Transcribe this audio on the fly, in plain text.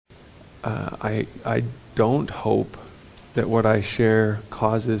I don't hope that what I share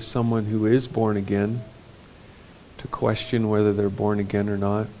causes someone who is born again to question whether they're born again or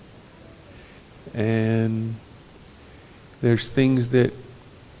not. And there's things that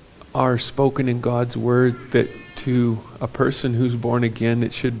are spoken in God's Word that to a person who's born again,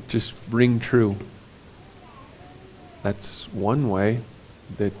 it should just ring true. That's one way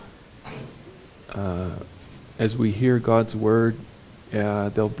that as we hear God's Word,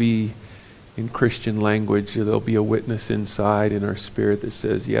 there'll be, in Christian language, there'll be a witness inside in our spirit that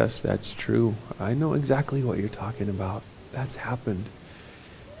says, yes, that's true. I know exactly what you're talking about. That's happened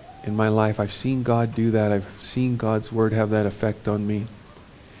in my life. I've seen God do that. I've seen God's Word have that effect on me.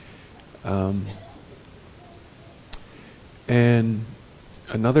 And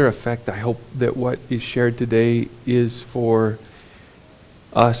another effect, I hope that what is shared today is for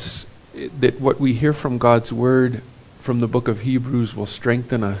us, that what we hear from God's Word from the book of Hebrews will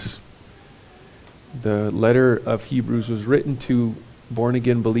strengthen us. The letter of Hebrews was written to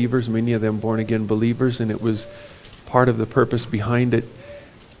born-again believers, many of them born-again believers, and it was part of the purpose behind it,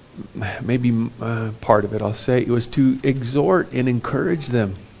 maybe part of it, I'll say, it was to exhort and encourage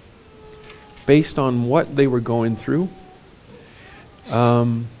them based on what they were going through.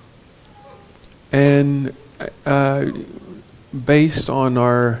 And based on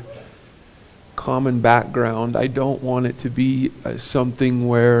our common background, I don't want it to be something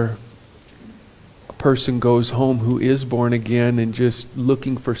where a person goes home who is born again and just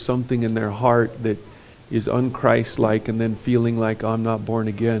looking for something in their heart that is un-Christ-like and then feeling like, I'm not born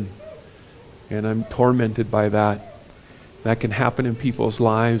again. And I'm tormented by that. That can happen in people's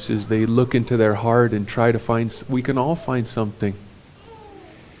lives as they look into their heart and try to find, we can all find something.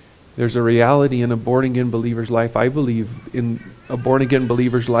 There's a reality in a born-again believer's life, I believe, in a born-again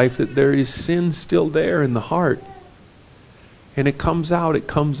believer's life, that there is sin still there in the heart. And it comes out, it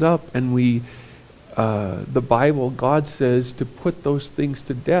comes up, and the Bible, God says to put those things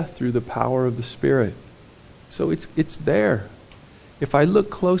to death through the power of the Spirit. So it's there. If I look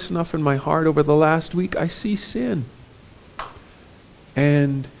close enough in my heart over the last week, I see sin.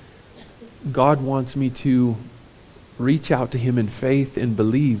 And God wants me to reach out to Him in faith and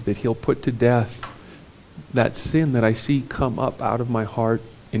believe that He'll put to death that sin that I see come up out of my heart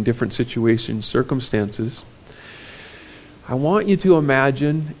in different situations, circumstances. I want you to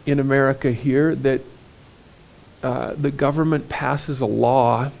imagine in America here that the government passes a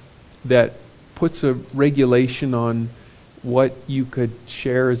law that puts a regulation on what you could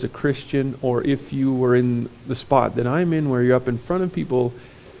share as a Christian, or if you were in the spot that I'm in where you're up in front of people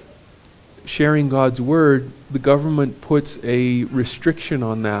sharing God's Word, the government puts a restriction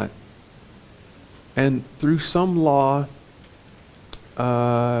on that. And through some law,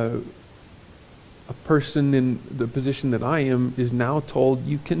 a person in the position that I am is now told,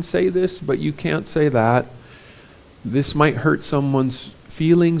 you can say this, but you can't say that. This might hurt someone's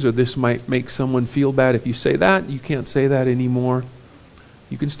feelings, or this might make someone feel bad. If you say that, you can't say that anymore.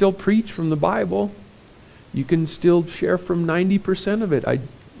 You can still preach from the Bible. You can still share from 90% of it.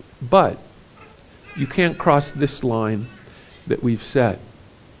 But you can't cross this line that we've set.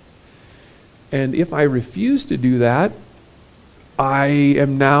 And if I refuse to do that, I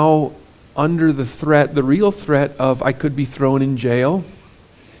am now under the threat, the real threat of I could be thrown in jail,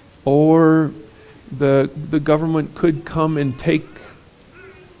 or the government could come and take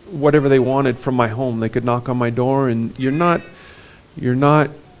whatever they wanted from my home. They could knock on my door and you're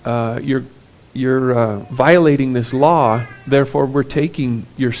violating this law, therefore we're taking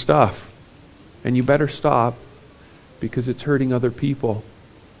your stuff. And you better stop because it's hurting other people.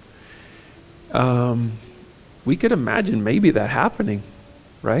 We could imagine maybe that happening,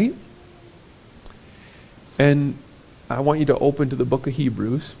 right? And I want you to open to the book of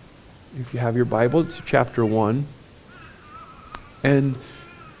Hebrews. If you have your Bible, it's chapter 1. And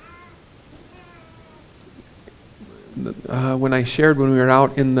when I shared when we were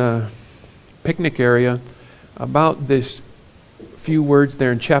out in the picnic area about this few words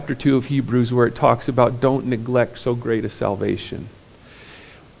there in chapter 2 of Hebrews where it talks about don't neglect so great a salvation.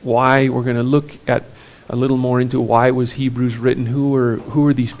 Why? We're going to look at a little more into why was Hebrews written, who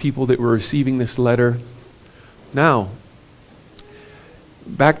are these people that were receiving this letter. Now,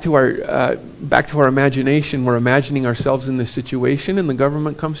 back to our imagination. We're imagining ourselves in this situation, and the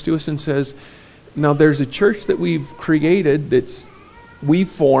government comes to us and says, now there's a church that we've created we've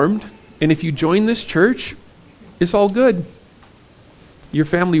formed, and if you join this church, it's all good. Your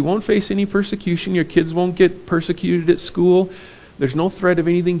family won't face any persecution. Your kids won't get persecuted at school. There's no threat of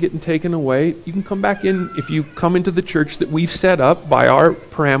anything getting taken away. You can come back in. If you come into the church that we've set up by our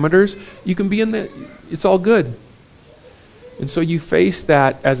parameters, you can be in it's all good. And so you face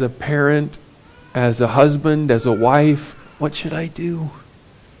that as a parent, as a husband, as a wife. What should I do?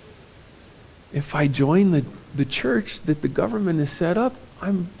 If I join the church that the government has set up,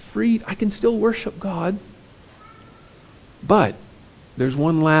 I'm free. I can still worship God. But there's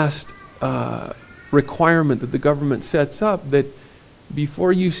one last requirement that the government sets up, that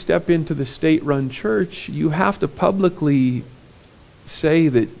before you step into the state-run church, you have to publicly say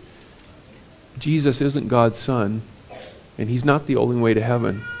that Jesus isn't God's Son and He's not the only way to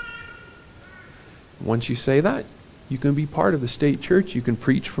heaven. Once you say that, you can be part of the state church. You can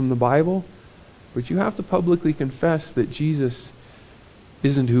preach from the Bible. But you have to publicly confess that Jesus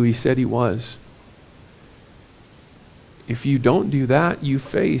isn't who He said He was. If you don't do that, you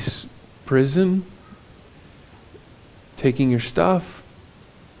face prison, taking your stuff,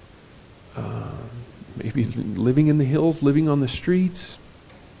 maybe living in the hills, living on the streets.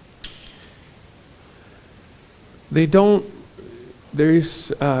 People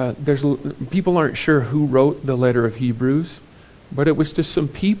aren't sure who wrote the letter of Hebrews, but it was to some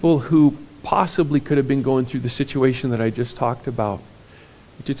people who possibly could have been going through the situation that I just talked about.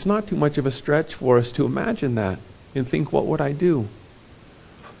 It's not too much of a stretch for us to imagine that and think, what would I do?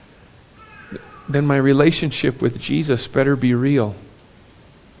 Then my relationship with Jesus better be real.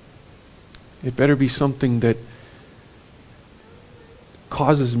 It better be something that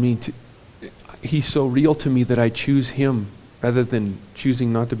causes me to... He's so real to me that I choose Him rather than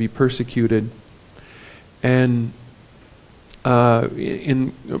choosing not to be persecuted. And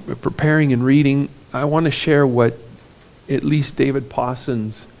in preparing and reading, I want to share what at least David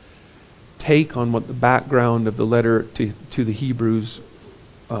Pawson's take on what the background of the letter to the Hebrews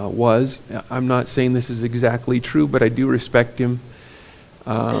was. I'm not saying this is exactly true, but I do respect him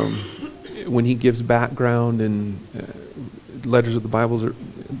when he gives background and letters of the Bible,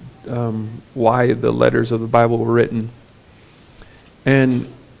 why the letters of the Bible were written.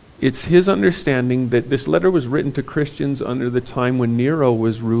 And it's his understanding that this letter was written to Christians under the time when Nero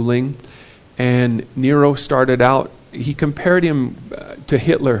was ruling. And Nero started out, he compared him to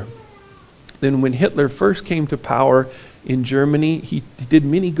Hitler. Then when Hitler first came to power in Germany, he did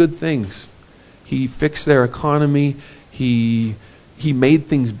many good things. He fixed their economy. He made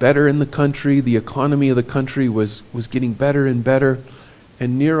things better in the country. The economy of the country was getting better and better.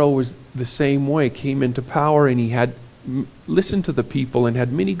 And Nero was the same way, came into power, and he had listened to the people and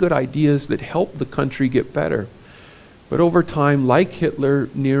had many good ideas that helped the country get better. But over time, like Hitler,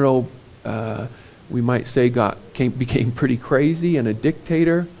 Nero, we might say, became pretty crazy and a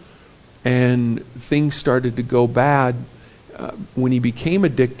dictator, and things started to go bad when he became a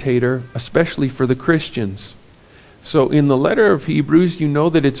dictator, especially for the Christians. So in the letter of Hebrews, you know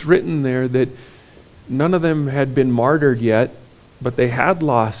that it's written there that none of them had been martyred yet, but they had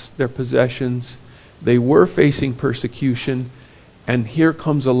lost their possessions. They were facing persecution, and here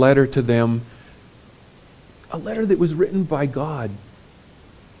comes a letter to them, a letter that was written by God.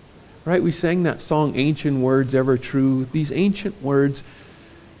 Right? We sang that song, Ancient Words Ever True. These ancient words,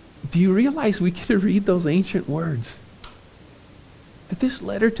 do you realize we get to read those ancient words? That this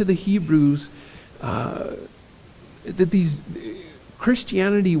letter to the Hebrews,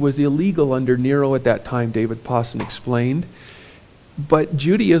 Christianity was illegal under Nero at that time, David Pawson explained, but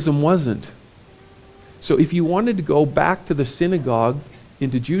Judaism wasn't. So if you wanted to go back to the synagogue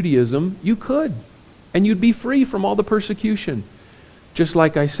into Judaism, you could, and you'd be free from all the persecution. Just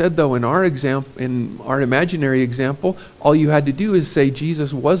like I said, though, in our imaginary example, all you had to do is say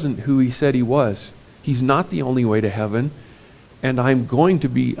Jesus wasn't who He said He was. He's not the only way to heaven, and I'm going to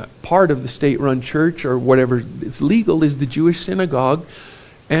be part of the state-run church or whatever it's legal is the Jewish synagogue,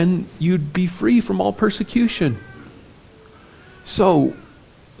 and you'd be free from all persecution. So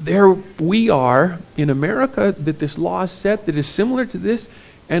there we are in America, that this law is set that is similar to this,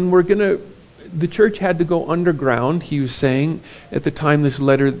 and the church had to go underground, he was saying, at the time this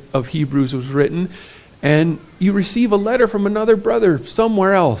letter of Hebrews was written, and you receive a letter from another brother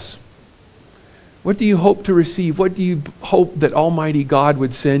somewhere else. What do you hope to receive? What do you hope that Almighty God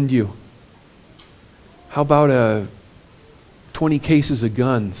would send you? How about 20 cases of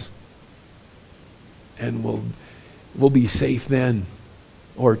guns? And we'll be safe then.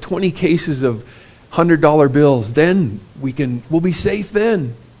 Or 20 cases of $100 bills, then we'll be safe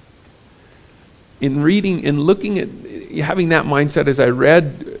then. In reading and looking at, having that mindset as I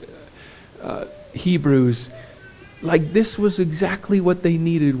read Hebrews, like this was exactly what they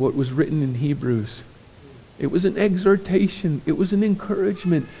needed, what was written in Hebrews. It was an exhortation. It was an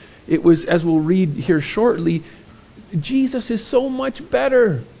encouragement. It was, as we'll read here shortly, Jesus is so much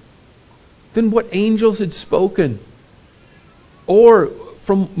better than what angels had spoken. Or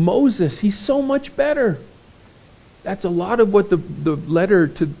from Moses, he's so much better. That's a lot of what the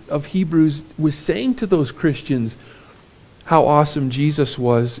letter of Hebrews was saying to those Christians, how awesome Jesus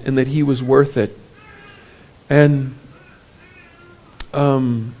was and that he was worth it. And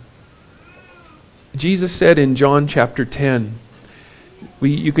Jesus said in John chapter 10,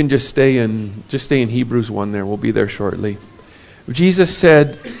 you can just stay in Hebrews 1 there. We'll be there shortly. Jesus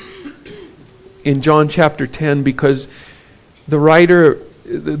said in John chapter 10, because the writer,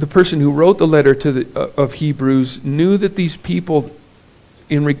 the person who wrote the letter of Hebrews, knew that these people,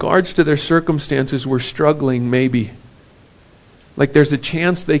 in regards to their circumstances, were struggling maybe. Like there's a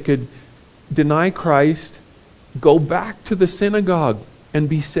chance they could deny Christ, go back to the synagogue, and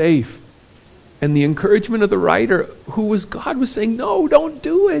be safe. And the encouragement of the writer, who was God, was saying, no, don't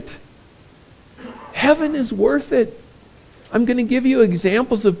do it. Heaven is worth it. I'm going to give you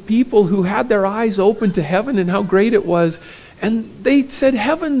examples of people who had their eyes open to heaven and how great it was. And they said,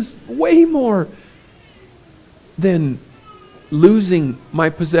 heaven's way more than losing my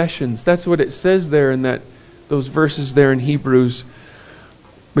possessions. That's what it says there in those verses there in Hebrews.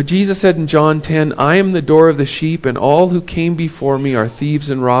 But Jesus said in John 10, I am the door of the sheep, and all who came before me are thieves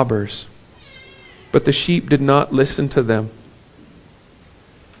and robbers. But the sheep did not listen to them.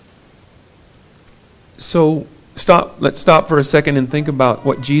 So let's stop for a second and think about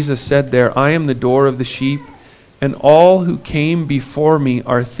what Jesus said there. I am the door of the sheep, and all who came before me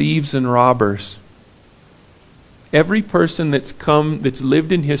are thieves and robbers. Every person that's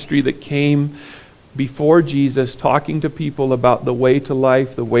lived in history that came before Jesus talking to people about the way to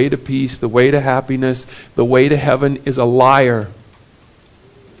life, the way to peace, the way to happiness, the way to heaven is a liar.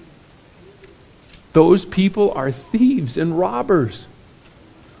 Those people are thieves and robbers.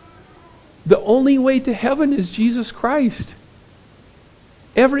 The only way to heaven is Jesus Christ.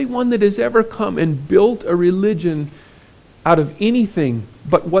 Everyone that has ever come and built a religion out of anything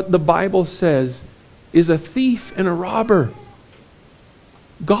but what the Bible says is a thief and a robber.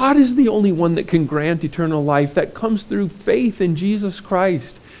 God is the only one that can grant eternal life. That comes through faith in Jesus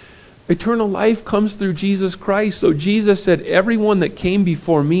Christ. Eternal life comes through Jesus Christ. So Jesus said, everyone that came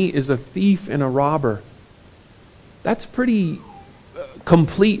before me is a thief and a robber. That's pretty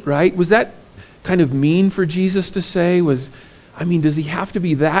complete, right? Was that kind of mean for Jesus to say? Does he have to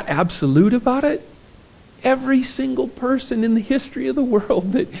be that absolute about it? Every single person in the history of the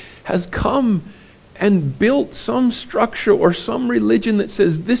world that has come and built some structure or some religion that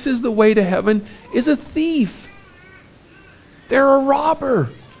says this is the way to heaven is a thief. They're a robber.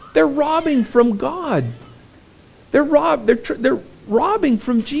 They're robbing from God. They're robbing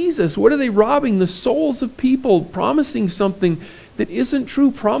from Jesus. What are they robbing? The souls of people, promising something that isn't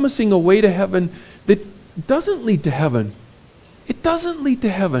true, promising a way to heaven that doesn't lead to heaven. It doesn't lead to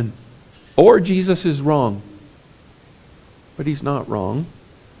heaven. Or Jesus is wrong. But he's not wrong.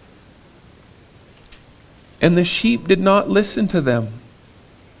 And the sheep did not listen to them.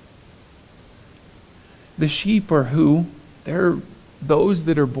 The sheep are who? They're those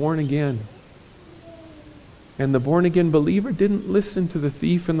that are born again. And the born again believer didn't listen to the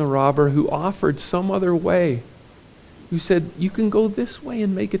thief and the robber who offered some other way. Who said, you can go this way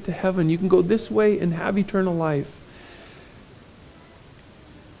and make it to heaven. You can go this way and have eternal life.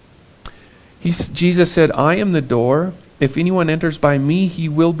 Jesus said, I am the door. If anyone enters by me, he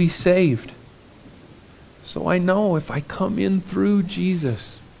will be saved. So I know if I come in through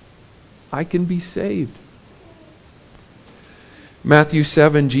Jesus, I can be saved. Matthew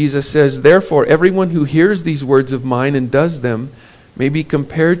 7, Jesus says, therefore everyone who hears these words of mine and does them may be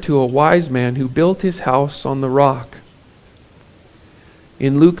compared to a wise man who built his house on the rock.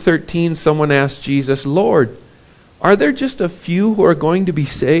 In Luke 13, someone asked Jesus, Lord, are there just a few who are going to be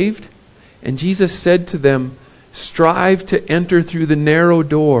saved? And Jesus said to them, strive to enter through the narrow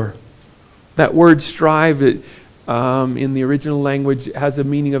door. That word strive in the original language has a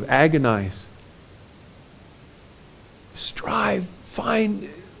meaning of agonize. Strive, find,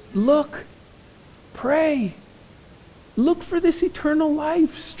 look, pray. Look for this eternal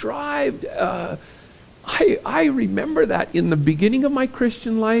life. Strive. I remember that in the beginning of my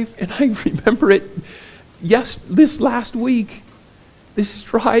Christian life, and I remember it this last week. This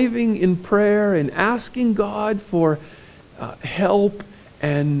striving in prayer and asking God for help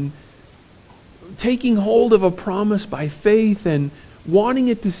and taking hold of a promise by faith and wanting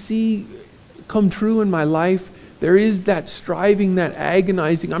it to come true in my life. There is that striving, that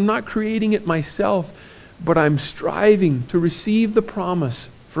agonizing. I'm not creating it myself, but I'm striving to receive the promise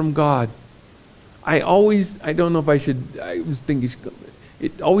from God. I was thinking,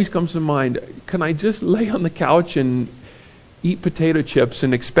 it always comes to mind, can I just lay on the couch and eat potato chips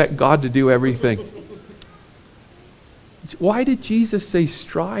and expect God to do everything? Why did Jesus say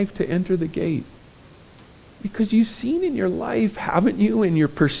strive to enter the gate? Because you've seen in your life, haven't you, in your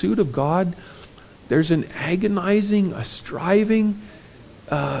pursuit of God, there's an agonizing, a striving.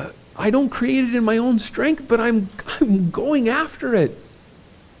 I don't create it in my own strength, but I'm going after it.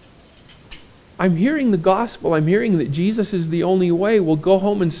 I'm hearing the gospel. I'm hearing that Jesus is the only way. We'll go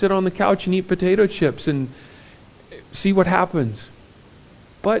home and sit on the couch and eat potato chips and see what happens.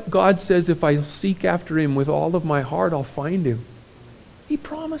 But God says if I seek after Him with all of my heart, I'll find Him. He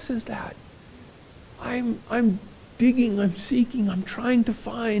promises that. I'm digging, I'm seeking, I'm trying to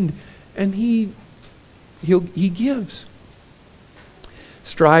find, and He gives.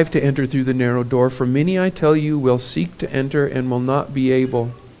 Strive to enter through the narrow door, for many, I tell you, will seek to enter and will not be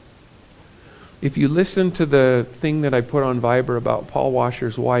able. If you listen to the thing that I put on Viber about Paul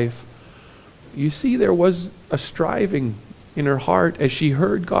Washer's wife, you see there was a striving in her heart as she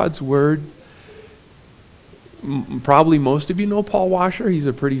heard God's word. Probably most of you know Paul Washer. He's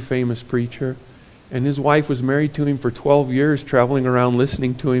a pretty famous preacher. And his wife was married to him for 12 years, traveling around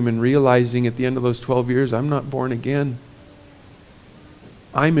listening to him and realizing at the end of those 12 years, I'm not born again.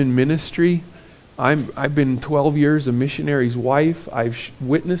 I'm in ministry. I've been 12 years a missionary's wife. I've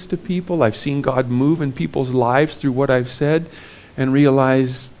witnessed to people. I've seen God move in people's lives through what I've said, and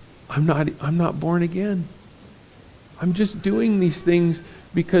realize I'm not born again. I'm just doing these things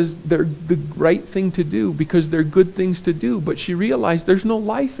because they're the right thing to do, because they're good things to do. But she realized there's no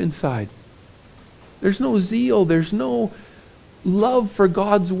life inside. There's no zeal. There's no love for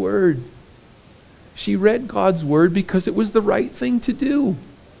God's word. She read God's word because it was the right thing to do.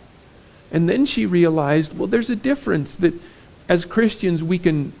 And then she realized, well, there's a difference that as Christians we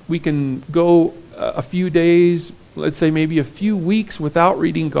can go a few days, let's say maybe a few weeks without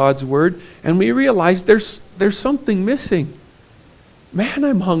reading God's word, and we realize there's something missing. Man,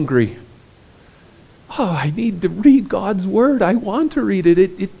 I'm hungry. Oh, I need to read God's word. I want to read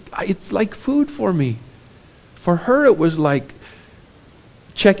it. It's like food for me. For her, it was like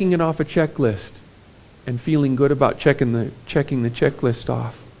checking it off a checklist and feeling good about checking the checklist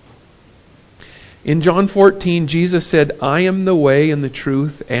off. In John 14, Jesus said, I am the way and the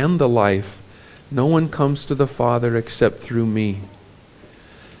truth and the life. No one comes to the Father except through me.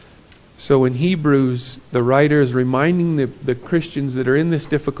 So in Hebrews, the writer is reminding the Christians that are in this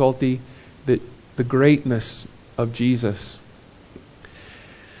difficulty that the greatness of Jesus.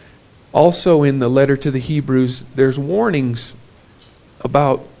 Also in the letter to the Hebrews, there's warnings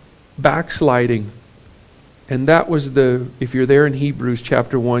about backsliding. And that was if you're there in Hebrews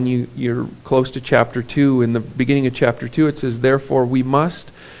chapter 1, you're close to chapter 2. In the beginning of chapter 2, it says, therefore we must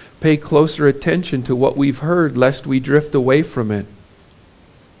pay closer attention to what we've heard, lest we drift away from it.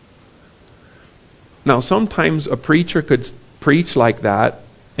 Now, sometimes a preacher could preach like that,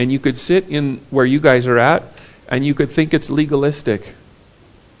 and you could sit in where you guys are at, and you could think it's legalistic.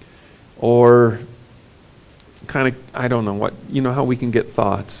 Or kind of, I don't know what, you know how we can get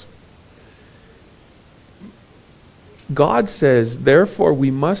thoughts. God says, therefore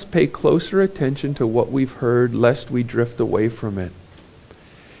we must pay closer attention to what we've heard, lest we drift away from it.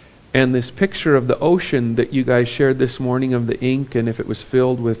 And this picture of the ocean that you guys shared this morning of the ink, and if it was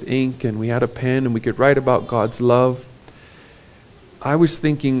filled with ink and we had a pen and we could write about God's love. I was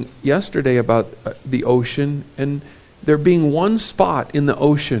thinking yesterday about the ocean, and there being one spot in the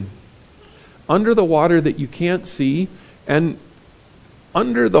ocean under the water that you can't see, and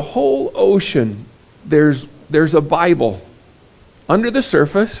under the whole ocean there's a Bible under the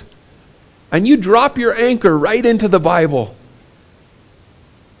surface, and you drop your anchor right into the Bible.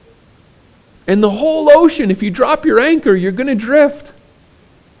 And the whole ocean, if you drop your anchor, you're going to drift.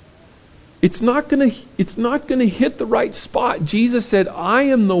 It's not going to hit the right spot. Jesus said, I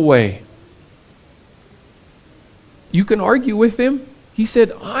am the way. You can argue with him. He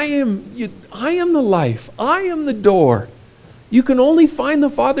said, I am the life. I am the door. You can only find the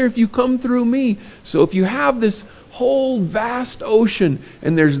Father if you come through me. So if you have this whole vast ocean,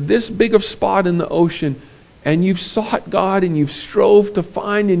 and there's this big of spot in the ocean, and you've sought God, and you've strove to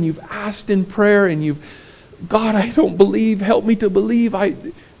find, and you've asked in prayer, and God, I don't believe, help me to believe.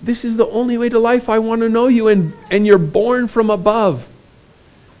 This is the only way to life. I want to know you, and you're born from above.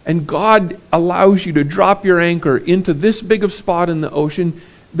 And God allows you to drop your anchor into this big of spot in the ocean.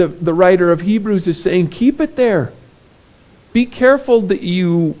 The writer of Hebrews is saying, keep it there. Be careful that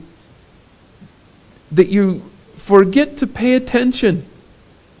you forget to pay attention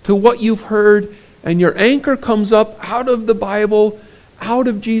to what you've heard, and your anchor comes up out of the Bible, out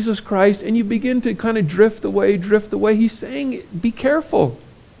of Jesus Christ, and you begin to kind of drift away. He's saying, be careful.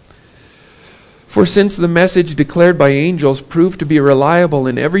 For since the message declared by angels proved to be reliable,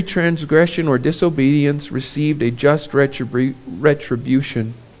 and every transgression or disobedience received a just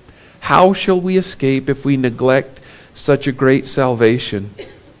retribution, How shall we escape if we neglect such a great salvation?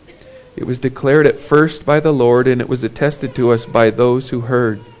 It was declared at first by the Lord, and it was attested to us by those who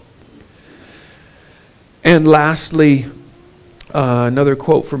heard. And lastly, another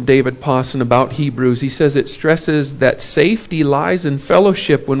quote from David Pawson about Hebrews. He says it stresses that safety lies in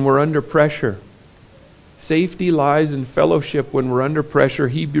fellowship when we're under pressure. Safety lies in fellowship when we're under pressure.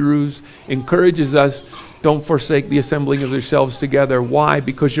 Hebrews encourages us, don't forsake the assembling of yourselves together. Why?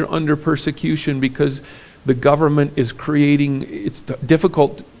 Because you're under persecution, because the government is creating its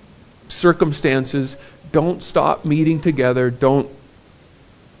difficult circumstances. Don't stop meeting together.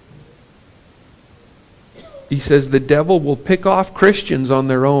 He says the devil will pick off Christians on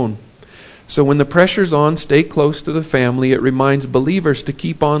their own. So when the pressure's on, stay close to the family. It reminds believers to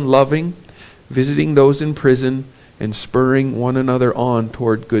keep on loving, visiting those in prison, and spurring one another on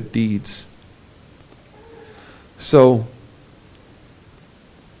toward good deeds. So,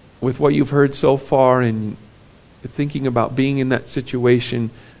 with what you've heard so far and thinking about being in that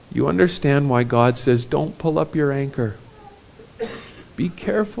situation, you understand why God says, don't pull up your anchor. Be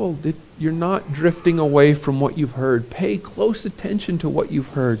careful that you're not drifting away from what you've heard. Pay close attention to what you've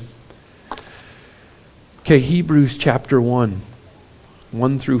heard. Okay, Hebrews chapter 1,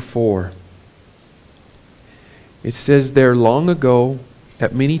 1 through 4. It says there, long ago,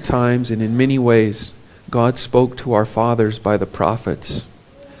 at many times and in many ways, God spoke to our fathers by the prophets.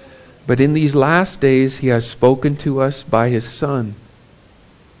 But in these last days, He has spoken to us by His Son.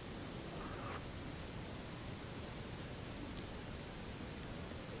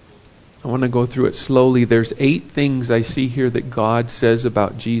 I want to go through it slowly. There's 8 things I see here that God says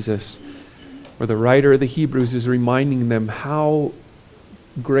about Jesus, where the writer of the Hebrews is reminding them how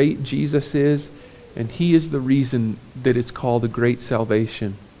great Jesus is, and He is the reason that it's called a great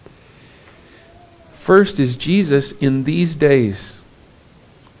salvation. First is Jesus in these days.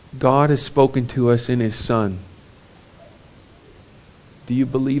 God has spoken to us in His Son. Do you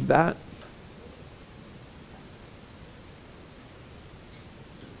believe that?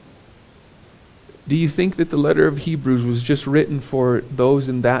 Do you think that the letter of Hebrews was just written for those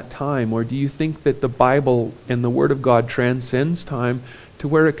in that time? Or do you think that the Bible and the Word of God transcends time to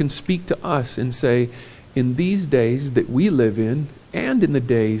where it can speak to us and say, in these days that we live in, and in the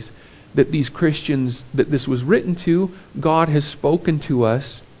days that these Christians, that this was written to, God has spoken to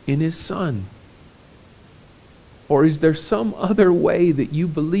us in His Son? Or is there some other way that you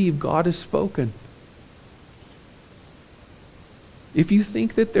believe God has spoken? If you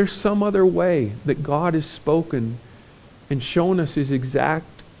think that there's some other way that God has spoken and shown us His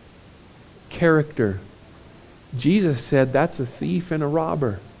exact character, Jesus said that's a thief and a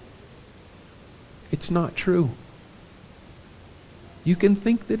robber. It's not true. You can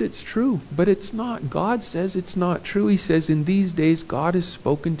think that it's true, but it's not. God says it's not true. He says in these days God has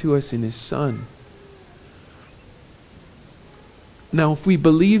spoken to us in His Son. Now, if we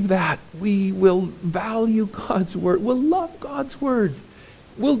believe that, we will value God's Word. We'll love God's Word.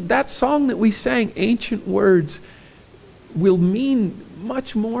 That song that we sang, Ancient Words, will mean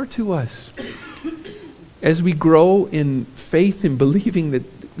much more to us as we grow in faith and believing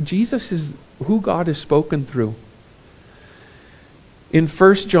that Jesus is who God has spoken through. In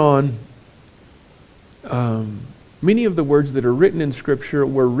 1 John, many of the words that are written in Scripture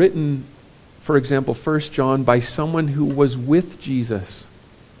were written, for example, 1 John, by someone who was with Jesus.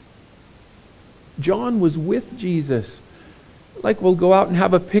 John was with Jesus. Like we'll go out and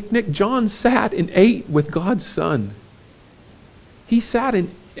have a picnic. John sat and ate with God's Son. He sat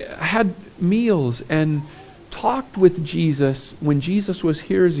and had meals and talked with Jesus when Jesus was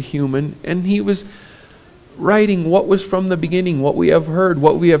here as a human, and he was writing what was from the beginning, what we have heard,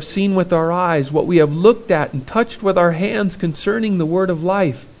 what we have seen with our eyes, what we have looked at and touched with our hands concerning the word of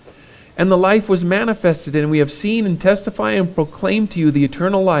life. And the life was manifested, and we have seen and testify and proclaim to you the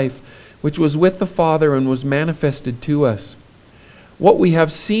eternal life, which was with the Father and was manifested to us. What we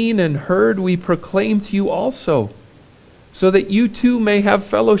have seen and heard we proclaim to you also, so that you too may have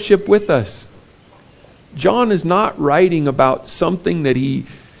fellowship with us. John is not writing about something that he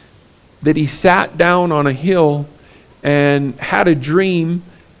sat down on a hill and had a dream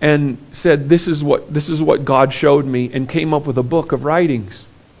and said, this is what God showed me, and came up with a book of writings.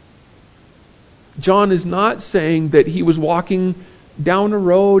 John is not saying that he was walking down a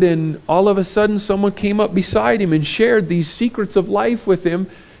road and all of a sudden someone came up beside him and shared these secrets of life with him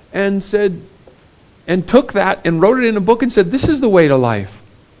and said, and took that and wrote it in a book and said, this is the way to life.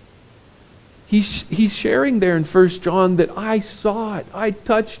 He's sharing there in 1 John that I saw it, I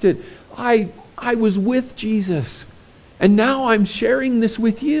touched it, I was with Jesus, and now I'm sharing this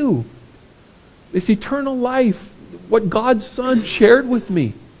with you. This eternal life, what God's Son shared with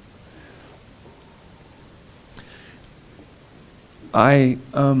me. I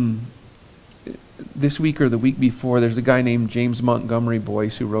this week or the week before, there's a guy named James Montgomery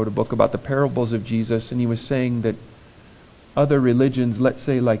Boyce who wrote a book about the parables of Jesus, and he was saying that other religions, let's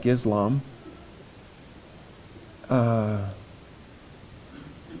say like Islam, that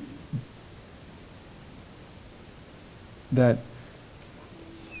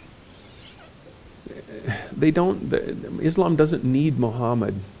Islam doesn't need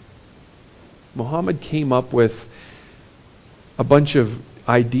Muhammad. Muhammad came up with a bunch of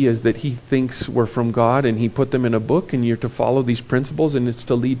ideas that he thinks were from God, and he put them in a book, and you're to follow these principles, and it's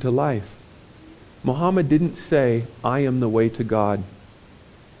to lead to life. Muhammad didn't say, I am the way to God.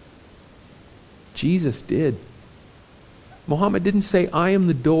 Jesus did. Muhammad didn't say, I am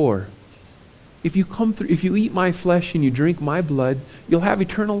the door. If you eat my flesh and you drink my blood, you'll have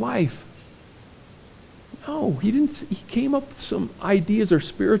eternal life. No, he didn't. He came up with some ideas or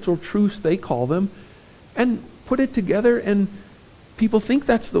spiritual truths, they call them, and put it together, and people think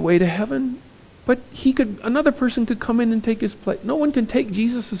that's the way to heaven. But another person could come in and take his place. No one can take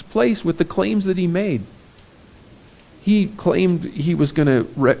Jesus' place with the claims that he made. He claimed he was going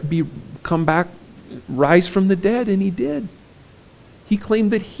to come back, rise from the dead, and he did. He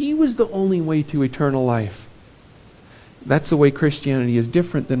claimed that he was the only way to eternal life. That's the way Christianity is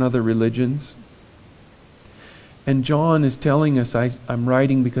different than other religions. And John is telling us, I'm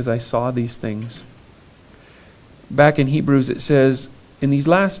writing because I saw these things. Back in Hebrews it says, in these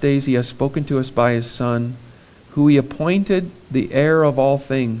last days he has spoken to us by his Son, who he appointed the heir of all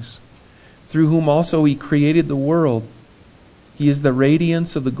things, through whom also he created the world. He is the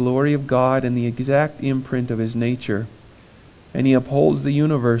radiance of the glory of God and the exact imprint of his nature. And he upholds the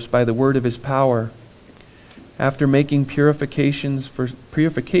universe by the word of his power. After making purification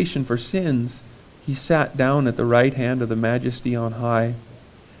for sins, he sat down at the right hand of the Majesty on high,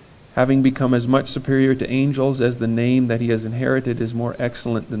 having become as much superior to angels as the name that he has inherited is more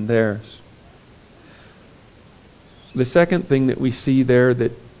excellent than theirs. The second thing that we see there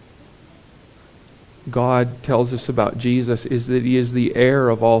that God tells us about Jesus is that he is the heir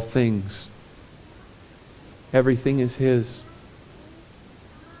of all things. Everything is his.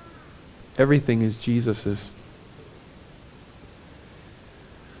 Everything is Jesus's.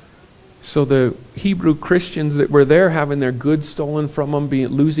 So the Hebrew Christians that were there having their goods stolen from them,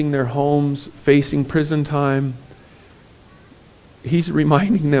 losing their homes, facing prison time, he's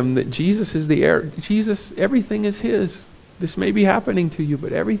reminding them that Jesus is the heir. Jesus, everything is his. This may be happening to you,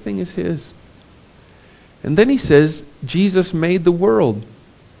 but everything is his. And then he says, Jesus made the world.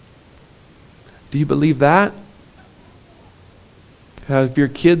 Do you believe that? Have your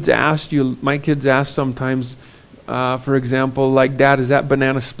kids asked you, my kids ask sometimes, for example, like, Dad, is that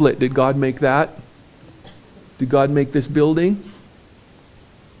banana split? Did God make that? Did God make this building?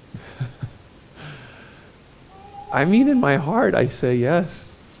 I mean, in my heart, I say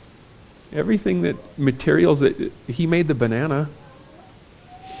yes. Everything materials that he made the banana.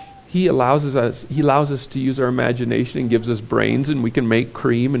 He allows us to use our imagination and gives us brains, and we can make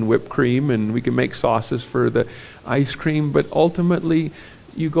cream and whipped cream, and we can make sauces for the ice cream. But ultimately,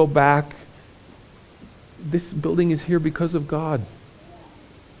 you go back, this building is here because of God.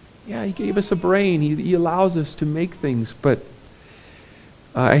 Yeah, he gave us a brain. He allows us to make things. But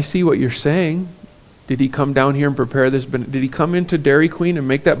I see what you're saying. Did he come down here and prepare this? Did he come into Dairy Queen and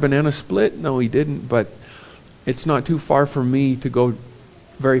make that banana split? No, he didn't. But it's not too far for me to go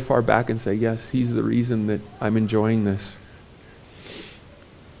very far back and say, yes, he's the reason that I'm enjoying this.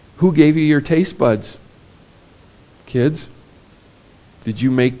 Who gave you your taste buds? Kids? Did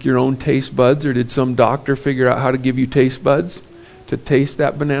you make your own taste buds, or did some doctor figure out how to give you taste buds to taste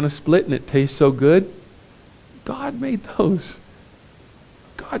that banana split and it tastes so good? God made those.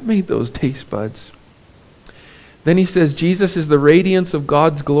 God made those taste buds. Then he says Jesus is the radiance of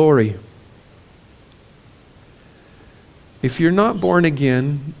God's glory. If you're not born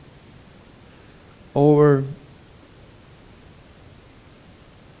again, or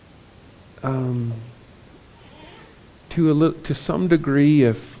to some degree,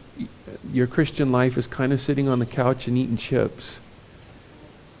 if your Christian life is kind of sitting on the couch and eating chips,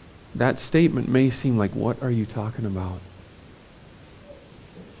 that statement may seem like, what are you talking about?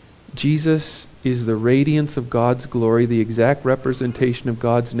 Jesus is the radiance of God's glory, the exact representation of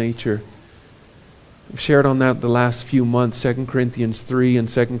God's nature. I've shared on that the last few months, 2 Corinthians 3 and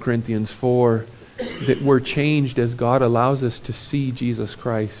 2 Corinthians 4, that we're changed as God allows us to see Jesus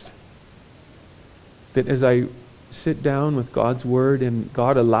Christ. That as I sit down with God's Word and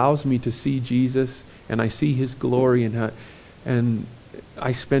God allows me to see Jesus and I see His glory and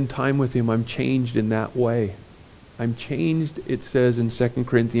I spend time with Him, I'm changed in that way. I'm changed, it says in 2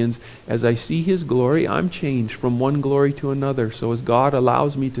 Corinthians, as I see His glory, I'm changed from one glory to another. So as God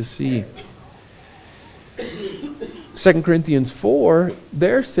allows me to see. 2 Corinthians 4,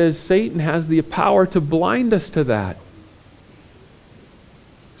 there says Satan has the power to blind us to that.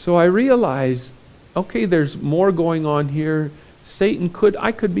 So I realize, okay, there's more going on here.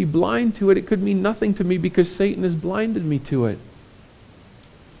 I could be blind to it. It could mean nothing to me because Satan has blinded me to it.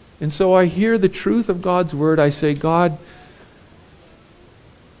 And so I hear the truth of God's Word. I say, God,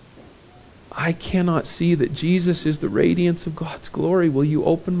 I cannot see that Jesus is the radiance of God's glory. Will you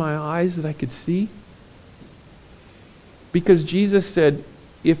open my eyes that I could see? Because Jesus said,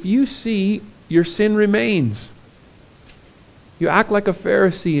 if you see, your sin remains. You act like a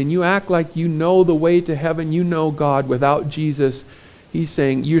Pharisee and you act like you know the way to heaven, you know God without Jesus.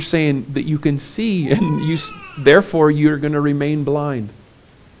 You're saying that you can see and therefore you're going to remain blind.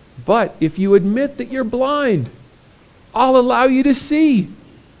 But if you admit that you're blind, I'll allow you to see.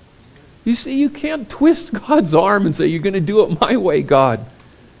 You see, you can't twist God's arm and say, you're going to do it my way, God.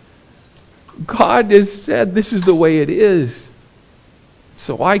 God has said this is the way it is.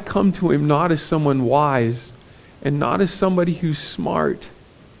 So I come to Him not as someone wise and not as somebody who's smart.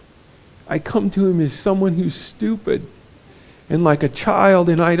 I come to Him as someone who's stupid and like a child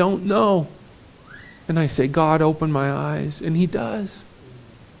and I don't know. And I say, God, open my eyes. And He does.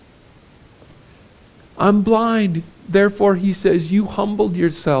 I'm blind. Therefore, He says, you humbled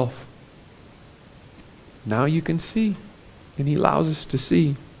yourself. Now you can see. And He allows us to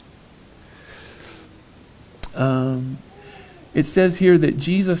see. It says here that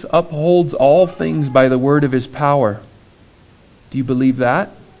Jesus upholds all things by the word of His power. Do you believe that?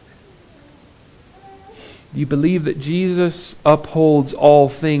 Do you believe that Jesus upholds all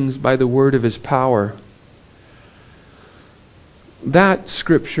things by the word of His power? That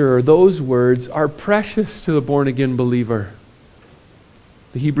scripture, those words, are precious to the born-again believer.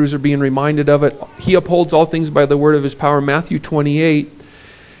 The Hebrews are being reminded of it. He upholds all things by the word of His power. Matthew 28,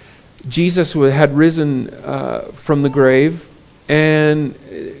 Jesus had risen from the grave, and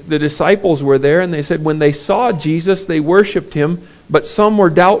the disciples were there, and they said when they saw Jesus, they worshipped Him, but some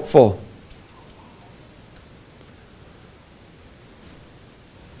were doubtful.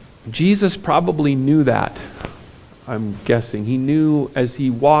 Jesus probably knew that. I'm guessing. He knew as He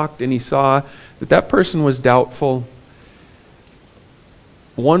walked and He saw that person was doubtful.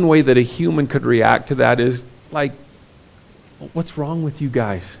 One way that a human could react to that is like, what's wrong with you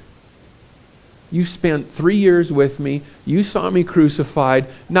guys? You spent 3 years with me. You saw me crucified.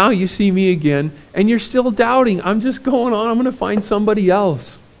 Now you see me again, and you're still doubting. I'm just going on. I'm going to find somebody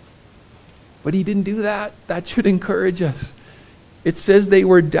else. But He didn't do that. That should encourage us. It says they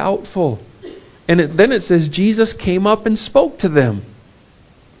were doubtful. And then it says Jesus came up and spoke to them.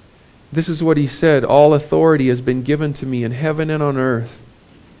 This is what He said. All authority has been given to me in heaven and on earth.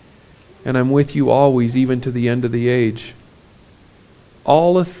 And I'm with you always, even to the end of the age.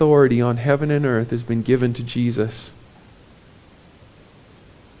 All authority on heaven and earth has been given to Jesus.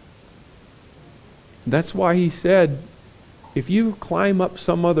 That's why He said, if you climb up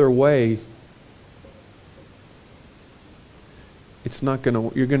some other way,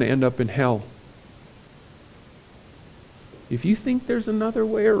 you're going to end up in hell. If you think there's another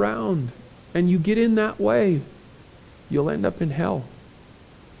way around and you get in that way, you'll end up in hell.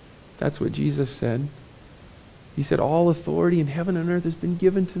 That's what Jesus said. He said, all authority in heaven and earth has been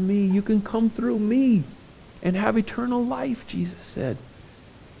given to me. You can come through me and have eternal life, Jesus said.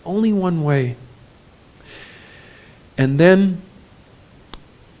 Only one way. And then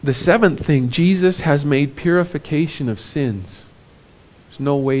the seventh thing, Jesus has made purification of sins. There's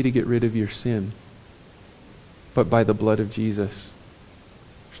no way to get rid of your sin but by the blood of Jesus.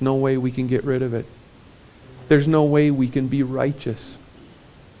 There's no way we can get rid of it. There's no way we can be righteous.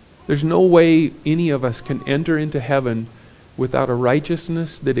 There's no way any of us can enter into heaven without a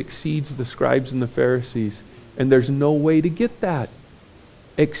righteousness that exceeds the scribes and the Pharisees. And there's no way to get that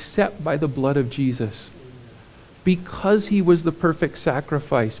except by the blood of Jesus. Because He was the perfect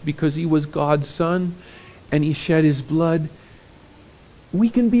sacrifice, because He was God's Son, and He shed His blood, we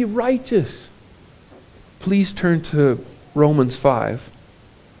can be righteous. Please turn to Romans 5.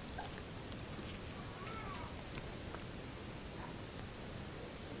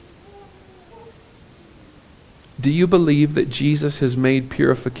 Do you believe that Jesus has made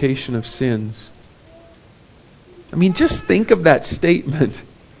purification of sins? I mean, just think of that statement.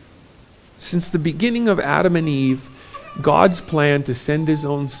 Since the beginning of Adam and Eve, God's plan to send His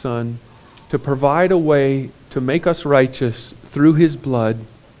own Son to provide a way to make us righteous through His blood.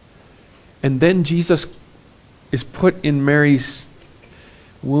 And then Jesus is put in Mary's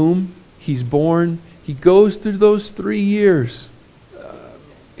womb. He's born. He goes through those 3 years.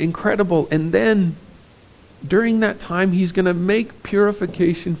 Incredible. And then, during that time, He's going to make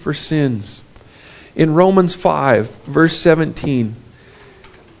purification for sins. In Romans 5, verse 17,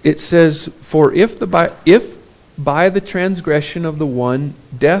 it says, "For if by the transgression of the one,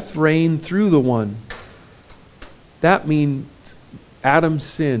 death reigned through the one." That means Adam's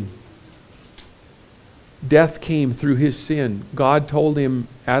sin. Death came through his sin. God told him,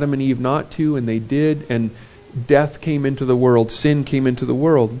 Adam and Eve, not to, and they did, and death came into the world. Sin came into the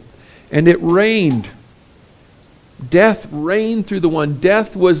world. And it reigned. Death reigned through the one.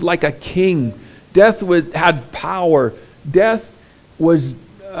 Death was like a king. Death had power. Death was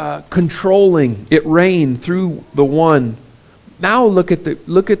controlling. It reigned through the one. Now look at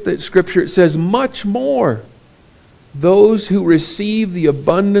the scripture. It says, much more, those who receive the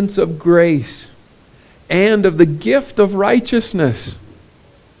abundance of grace and of the gift of righteousness.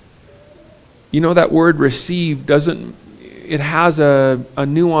 You know, that word receive it has a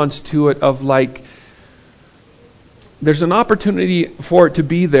nuance to it of like, there's an opportunity for it to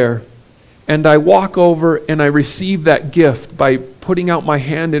be there. And I walk over and I receive that gift by putting out my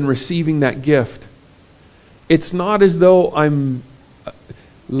hand and receiving that gift. It's not as though I'm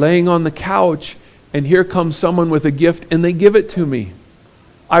laying on the couch and here comes someone with a gift and they give it to me.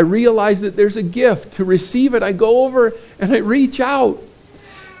 I realize that there's a gift. To receive it, I go over and I reach out.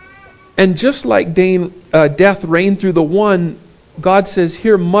 And just like death reigned through the one, God says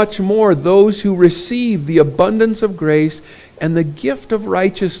here, much more, those who receive the abundance of grace and the gift of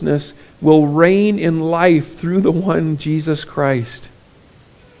righteousness will reign in life through the one, Jesus Christ.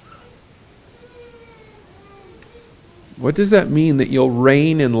 What does that mean, that you'll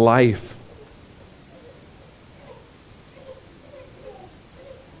reign in life?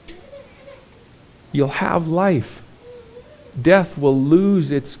 You'll have life. Death will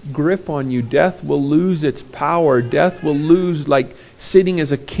lose its grip on you. Death will lose its power. Death will lose like sitting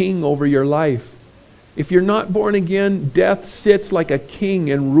as a king over your life. If you're not born again, death sits like a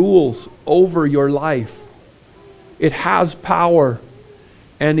king and rules over your life. It has power.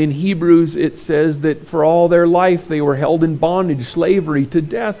 And in Hebrews it says that for all their life they were held in bondage, slavery to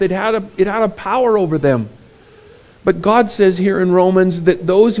death. It had a power over them. But God says here in Romans that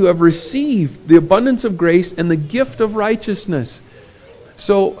those who have received the abundance of grace and the gift of righteousness.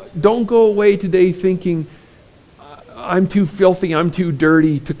 So don't go away today thinking, I'm too filthy, I'm too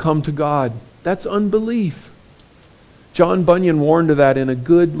dirty to come to God. That's unbelief. John Bunyan warned of that in a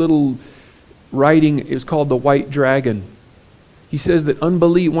good little writing. It was called The White Dragon. He says that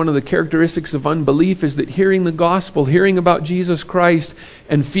unbelief, one of the characteristics of unbelief is that hearing the gospel, hearing about Jesus Christ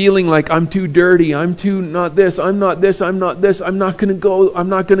and feeling like I'm too dirty, I'm too not this, I'm not this, I'm not this, I'm not going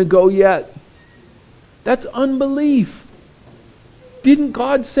to go yet. That's unbelief. Didn't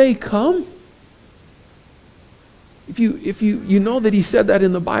God say come? If you know that He said that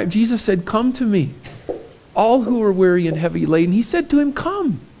in the Bible, Jesus said, come to me, all who are weary and heavy laden. He said to him,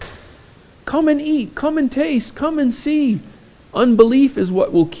 come. Come and eat, come and taste, come and see. Unbelief is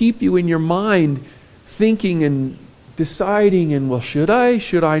what will keep you in your mind thinking and deciding and, well, should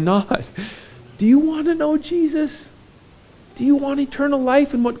I not? Do you want to know Jesus? Do you want eternal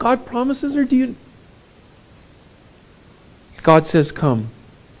life and what God promises, or do you? God says come.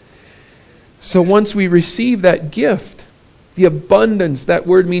 So once we receive that gift, the abundance, that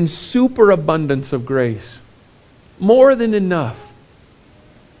word means superabundance of grace. More than enough.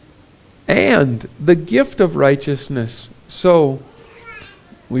 And the gift of righteousness. So,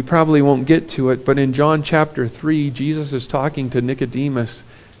 we probably won't get to it, but in John chapter 3, Jesus is talking to Nicodemus,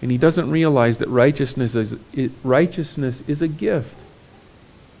 and he doesn't realize that righteousness is a gift.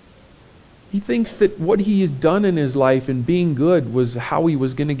 He thinks that what he has done in his life and being good was how he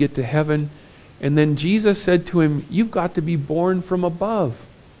was going to get to heaven. And then Jesus said to him, you've got to be born from above.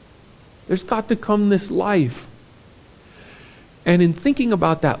 There's got to come this life. And in thinking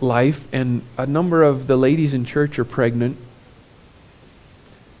about that life, and a number of the ladies in church are pregnant,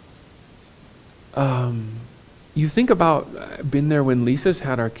 you think about, been there when Lisa's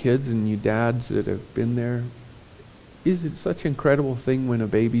had our kids, and you dads that have been there. Is it such an incredible thing when a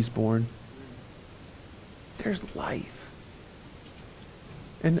baby's born? There's life.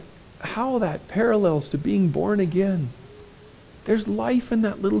 And how that parallels to being born again. There's life in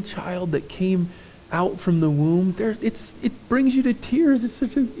that little child that came out from the womb. It brings you to tears.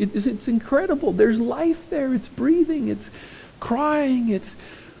 It's incredible. There's life there. It's breathing. It's crying.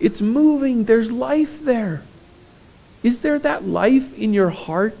 It's moving. There's life there. Is there that life in your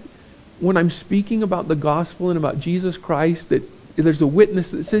heart when I'm speaking about the gospel and about Jesus Christ, that there's a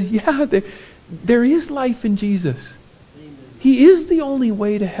witness that says, yeah, there is life in Jesus. He is the only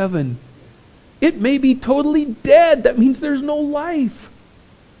way to heaven. It may be totally dead. That means there's no life.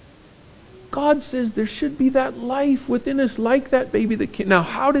 God says there should be that life within us, like that baby that came. Now,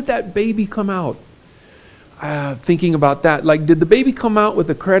 how did that baby come out? Thinking about that, like, did the baby come out with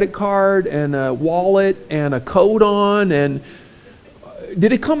a credit card and a wallet and a coat on? And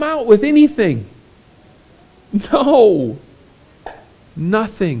did it come out with anything? No.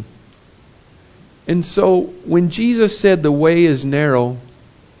 Nothing. And so when Jesus said the way is narrow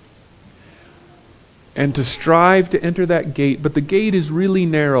and to strive to enter that gate, but the gate is really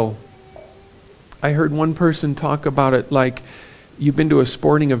narrow. I heard one person talk about it like you've been to a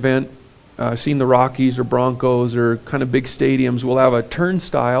sporting event, seen the Rockies or Broncos or kind of big stadiums, will have a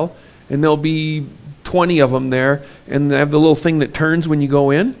turnstile and there'll be 20 of them there and they have the little thing that turns when you go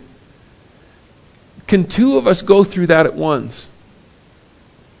in. Can two of us go through that at once?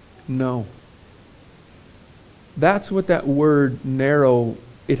 No. That's what that word narrow,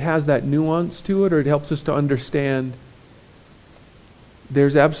 it has that nuance to it, or it helps us to understand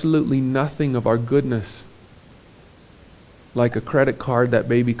there's absolutely nothing of our goodness like a credit card that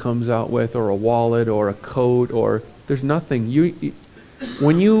baby comes out with, or a wallet, or a coat, or there's nothing.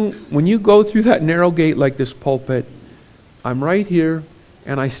 When you go through that narrow gate like this pulpit, I'm right here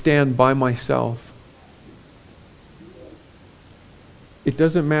and I stand by myself. It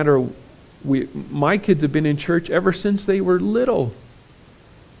doesn't matter. My kids have been in church ever since they were little.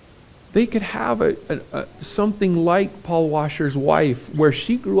 They could have something like Paul Washer's wife, where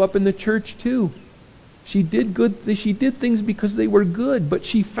she grew up in the church too. She did things because they were good, but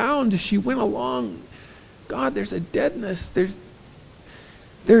she found as she went along, God, there's a deadness.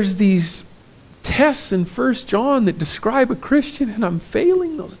 There's these tests in 1 John that describe a Christian, and I'm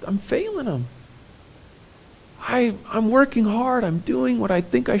failing them. I'm working hard. I'm doing what I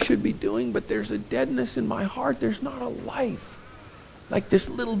think I should be doing, but there's a deadness in my heart. There's not a life. Like this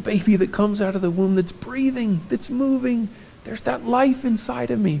little baby that comes out of the womb that's breathing, that's moving. There's that life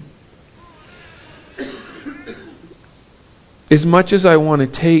inside of me. As much as I want to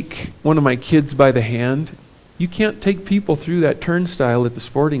take one of my kids by the hand, you can't take people through that turnstile at the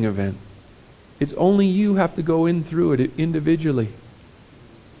sporting event. It's only you have to go in through it individually.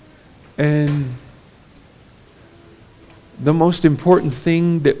 And the most important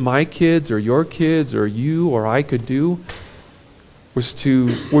thing that my kids or your kids or you or I could do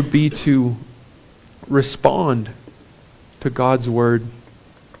would be to respond to God's word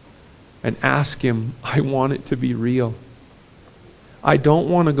and ask Him, I want it to be real. I don't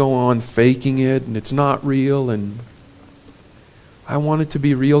want to go on faking it and it's not real, and I want it to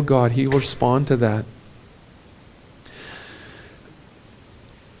be real, God. He will respond to that.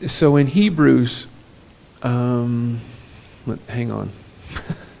 So in Hebrews, hang on.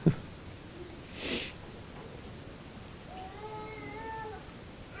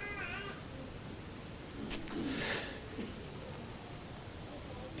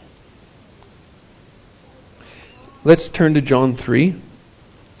 Let's turn to John 3,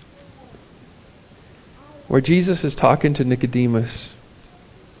 where Jesus is talking to Nicodemus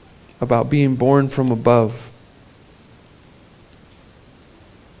about being born from above.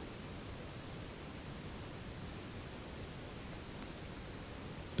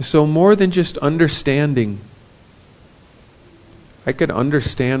 So more than just understanding, I could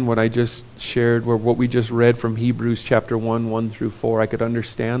understand what I just shared, or what we just read from Hebrews chapter 1, 1 through 4. I could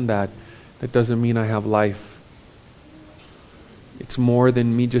understand that. That doesn't mean I have life. It's more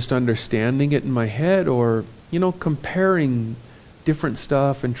than me just understanding it in my head, or, comparing different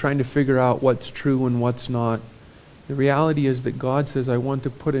stuff and trying to figure out what's true and what's not. The reality is that God says, I want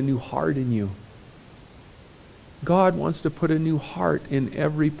to put a new heart in you. God wants to put a new heart in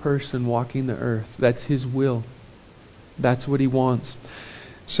every person walking the earth. That's His will. That's what He wants.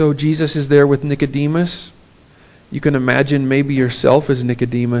 So Jesus is there with Nicodemus. You can imagine maybe yourself as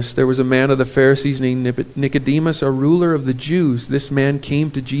Nicodemus. There was a man of the Pharisees named Nicodemus, a ruler of the Jews. This man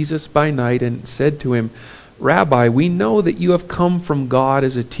came to Jesus by night and said to Him, Rabbi, we know that you have come from God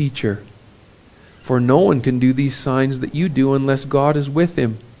as a teacher. For no one can do these signs that you do unless God is with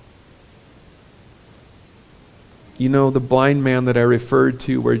him. The blind man that I referred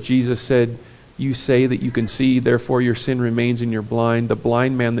to, where Jesus said, you say that you can see, therefore your sin remains and you're blind. The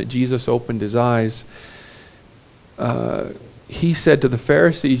blind man that Jesus opened his eyes, he said to the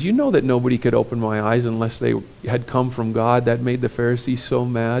Pharisees, you know that nobody could open my eyes unless they had come from God. That made the Pharisees so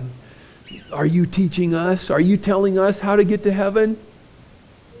mad. Are you teaching us? Are you telling us how to get to heaven?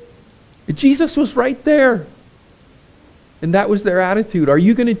 Jesus was right there. And that was their attitude. Are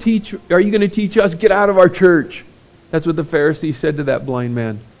you going to teach us? Get out of our church. That's what the Pharisees said to that blind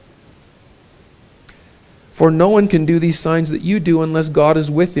man. For no one can do these signs that you do unless God is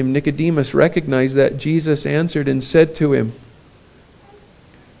with him." Nicodemus recognized that. Jesus answered and said to him,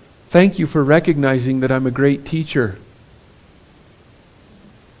 "Thank you for recognizing that I'm a great teacher.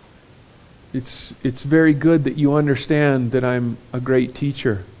 It's very good that you understand that I'm a great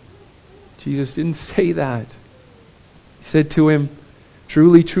teacher." Jesus didn't say that. He said to him,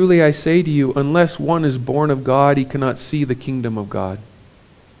 "Truly, truly, I say to you, unless one is born of God, he cannot see the kingdom of God."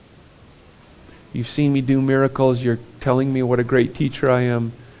 You've seen me do miracles. You're telling me what a great teacher I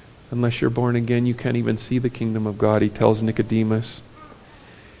am. Unless you're born again, you can't even see the kingdom of God, he tells Nicodemus.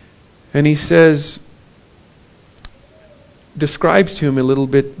 And he says, describes to him a little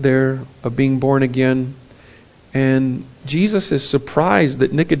bit there of being born again. And Jesus is surprised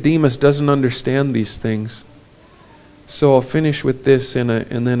that Nicodemus doesn't understand these things. So I'll finish with this and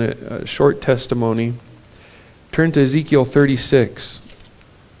then a short testimony. Turn to Ezekiel 36.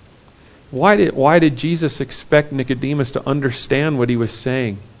 Why did Jesus expect Nicodemus to understand what he was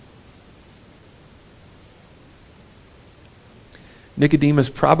saying? Nicodemus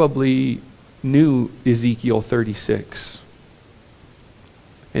probably knew Ezekiel 36.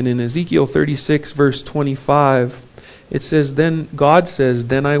 And in Ezekiel 36 verse 25, it says, God says,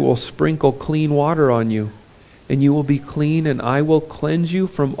 "Then I will sprinkle clean water on you, and you will be clean, and I will cleanse you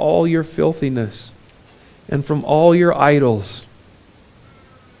from all your filthiness and from all your idols."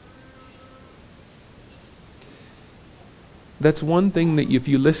 That's one thing that if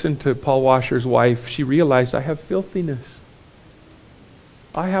you listen to Paul Washer's wife, she realized, I have filthiness.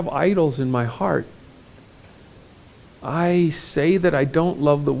 I have idols in my heart. I say that I don't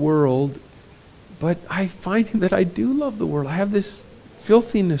love the world, but I find that I do love the world. I have this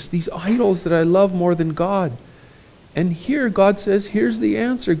filthiness, these idols that I love more than God. And here God says, here's the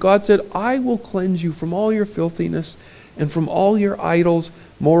answer. God said, "I will cleanse you from all your filthiness and from all your idols.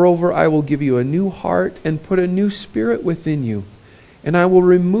 Moreover, I will give you a new heart and put a new spirit within you. And I will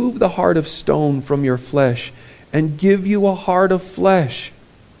remove the heart of stone from your flesh and give you a heart of flesh.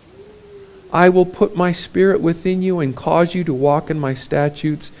 I will put my spirit within you and cause you to walk in my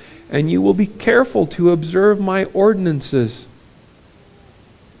statutes, and you will be careful to observe my ordinances."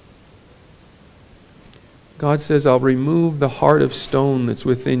 God says, I'll remove the heart of stone that's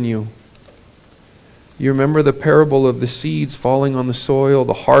within you. You remember the parable of the seeds falling on the soil.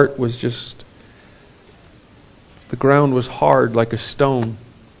 The heart was just, the ground was hard like a stone.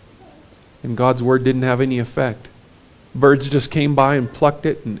 And God's word didn't have any effect. Birds just came by and plucked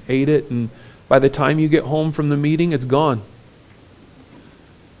it and ate it. And by the time you get home from the meeting, it's gone.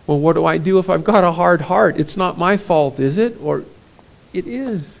 Well, what do I do if I've got a hard heart? It's not my fault, is it? Or it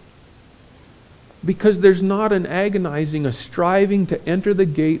is. Because there's not an agonizing, a striving to enter the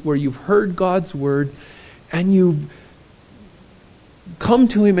gate where you've heard God's word and you've come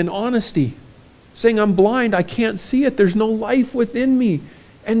to Him in honesty, saying, I'm blind, I can't see it, there's no life within me.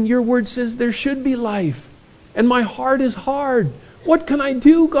 And your word says there should be life. And my heart is hard. What can I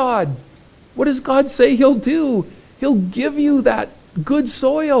do, God? What does God say He'll do? He'll give you that good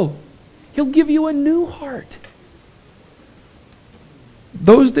soil. He'll give you a new heart.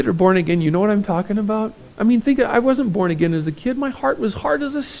 Those that are born again, you know what I'm talking about? I mean, I wasn't born again as a kid. My heart was hard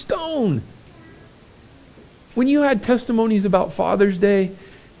as a stone. When you had testimonies about Father's Day,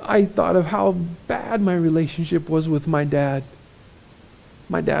 I thought of how bad my relationship was with my dad.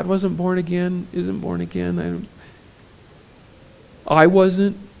 My dad wasn't born again, isn't born again. I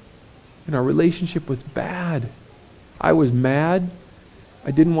wasn't. And our relationship was bad. I was mad.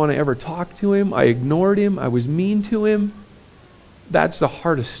 I didn't want to ever talk to him. I ignored him. I was mean to him. That's the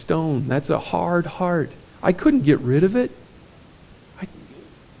heart of stone. That's a hard heart. I couldn't get rid of it.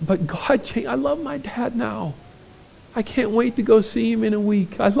 But God changed. I love my dad now. I can't wait to go see him in a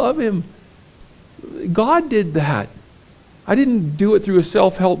week. I love him. God did that. I didn't do it through a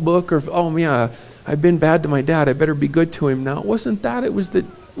self-help book or, oh yeah, I've been bad to my dad, I better be good to him now. It wasn't that. It was that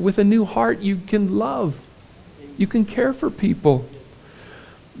with a new heart you can love. You can care for people.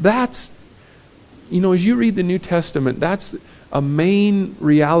 That's, as you read the New Testament, that's a main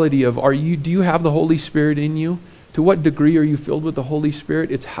reality of do you have the Holy Spirit in you? To what degree are you filled with the Holy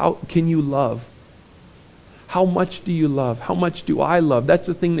Spirit? It's how can you love? How much do you love? How much do I love? That's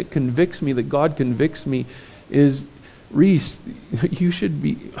the thing that convicts me, that God convicts me, is, Reese,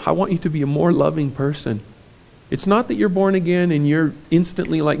 I want you to be a more loving person. It's not that you're born again and you're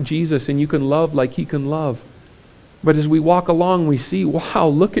instantly like Jesus and you can love like He can love. But as we walk along, we see, wow,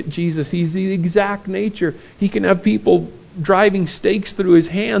 look at Jesus. He's the exact nature. He can have people driving stakes through His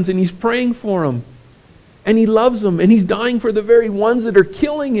hands and He's praying for them. And He loves them. And He's dying for the very ones that are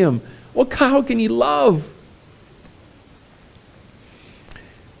killing Him. How can He love?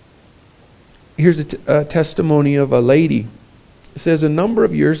 Here's a testimony of a lady. It says, a number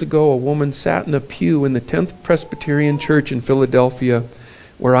of years ago, a woman sat in a pew in the 10th Presbyterian Church in Philadelphia,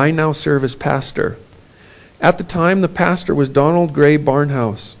 where I now serve as pastor. At the time, the pastor was Donald Gray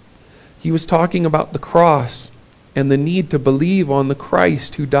Barnhouse. He was talking about the cross and the need to believe on the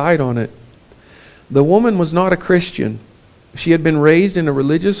Christ who died on it. The woman was not a Christian. She had been raised in a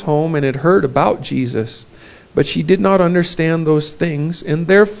religious home and had heard about Jesus, but she did not understand those things and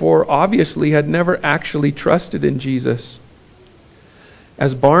therefore obviously had never actually trusted in Jesus.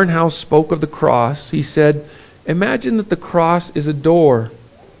 As Barnhouse spoke of the cross, he said, imagine that the cross is a door,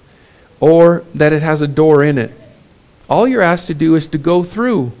 or that it has a door in it. All you're asked to do is to go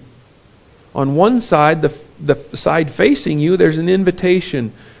through. On one side, the side facing you, there's an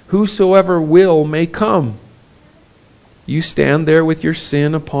invitation. Whosoever will may come. You stand there with your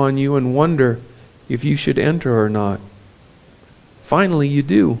sin upon you and wonder if you should enter or not. Finally, you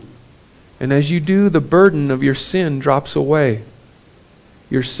do. And as you do, the burden of your sin drops away.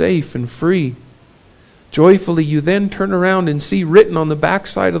 You're safe and free. Joyfully, you then turn around and see written on the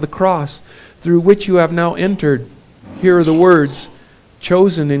backside of the cross, through which you have now entered. Here are the words,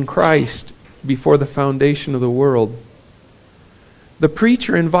 chosen in Christ before the foundation of the world. The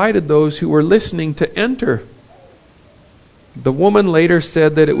preacher invited those who were listening to enter. The woman later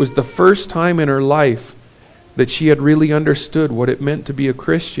said that it was the first time in her life that she had really understood what it meant to be a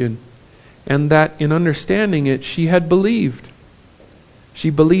Christian, and that in understanding it, she had believed. She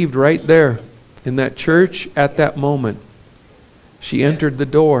believed right there in that church at that moment. She entered the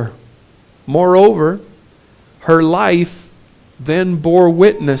door. Moreover, her life then bore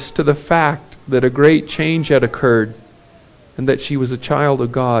witness to the fact that a great change had occurred and that she was a child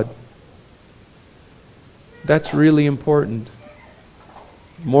of God. That's really important.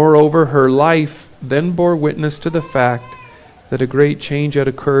 Moreover, her life then bore witness to the fact that a great change had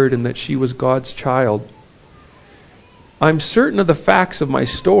occurred and that she was God's child. I'm certain of the facts of my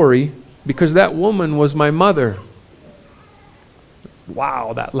story because that woman was my mother.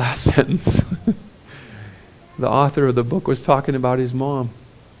 Wow, that last sentence. The author of the book was talking about his mom,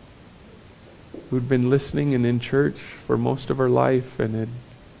 who'd been listening and in church for most of her life and had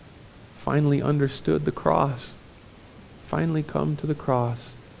finally understood the cross, finally come to the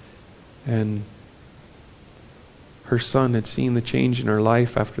cross. And her son had seen the change in her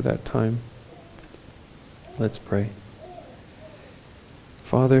life after that time. Let's pray.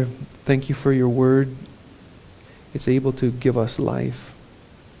 Father, thank you for your word. It's able to give us life.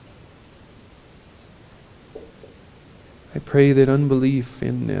 I pray that unbelief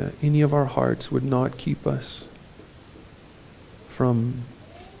in any of our hearts would not keep us from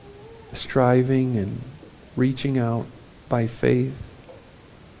striving and reaching out by faith.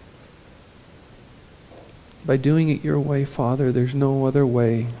 By doing it your way, Father, there's no other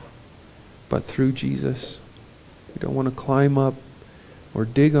way but through Jesus. We don't want to climb up or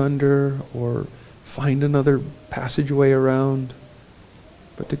dig under or find another passageway around,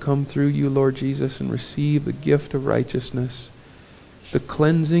 but to come through you, Lord Jesus, and receive the gift of righteousness, the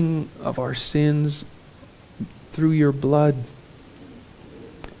cleansing of our sins through your blood,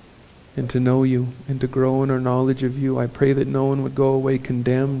 and to know you and to grow in our knowledge of you. I pray that no one would go away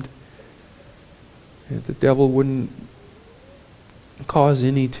condemned, that the devil wouldn't cause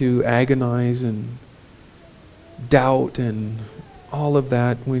any to agonize and doubt and all of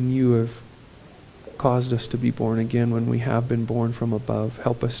that when you have caused us to be born again, when we have been born from above.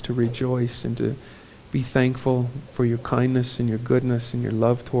 Help us to rejoice and to be thankful for your kindness and your goodness and your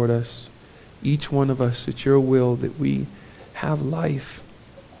love toward us. Each one of us, it's your will that we have life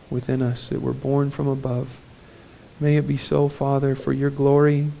within us, that we're born from above. May it be so, Father, for your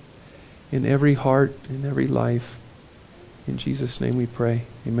glory in every heart, in every life. In Jesus' name we pray.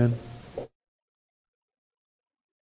 Amen.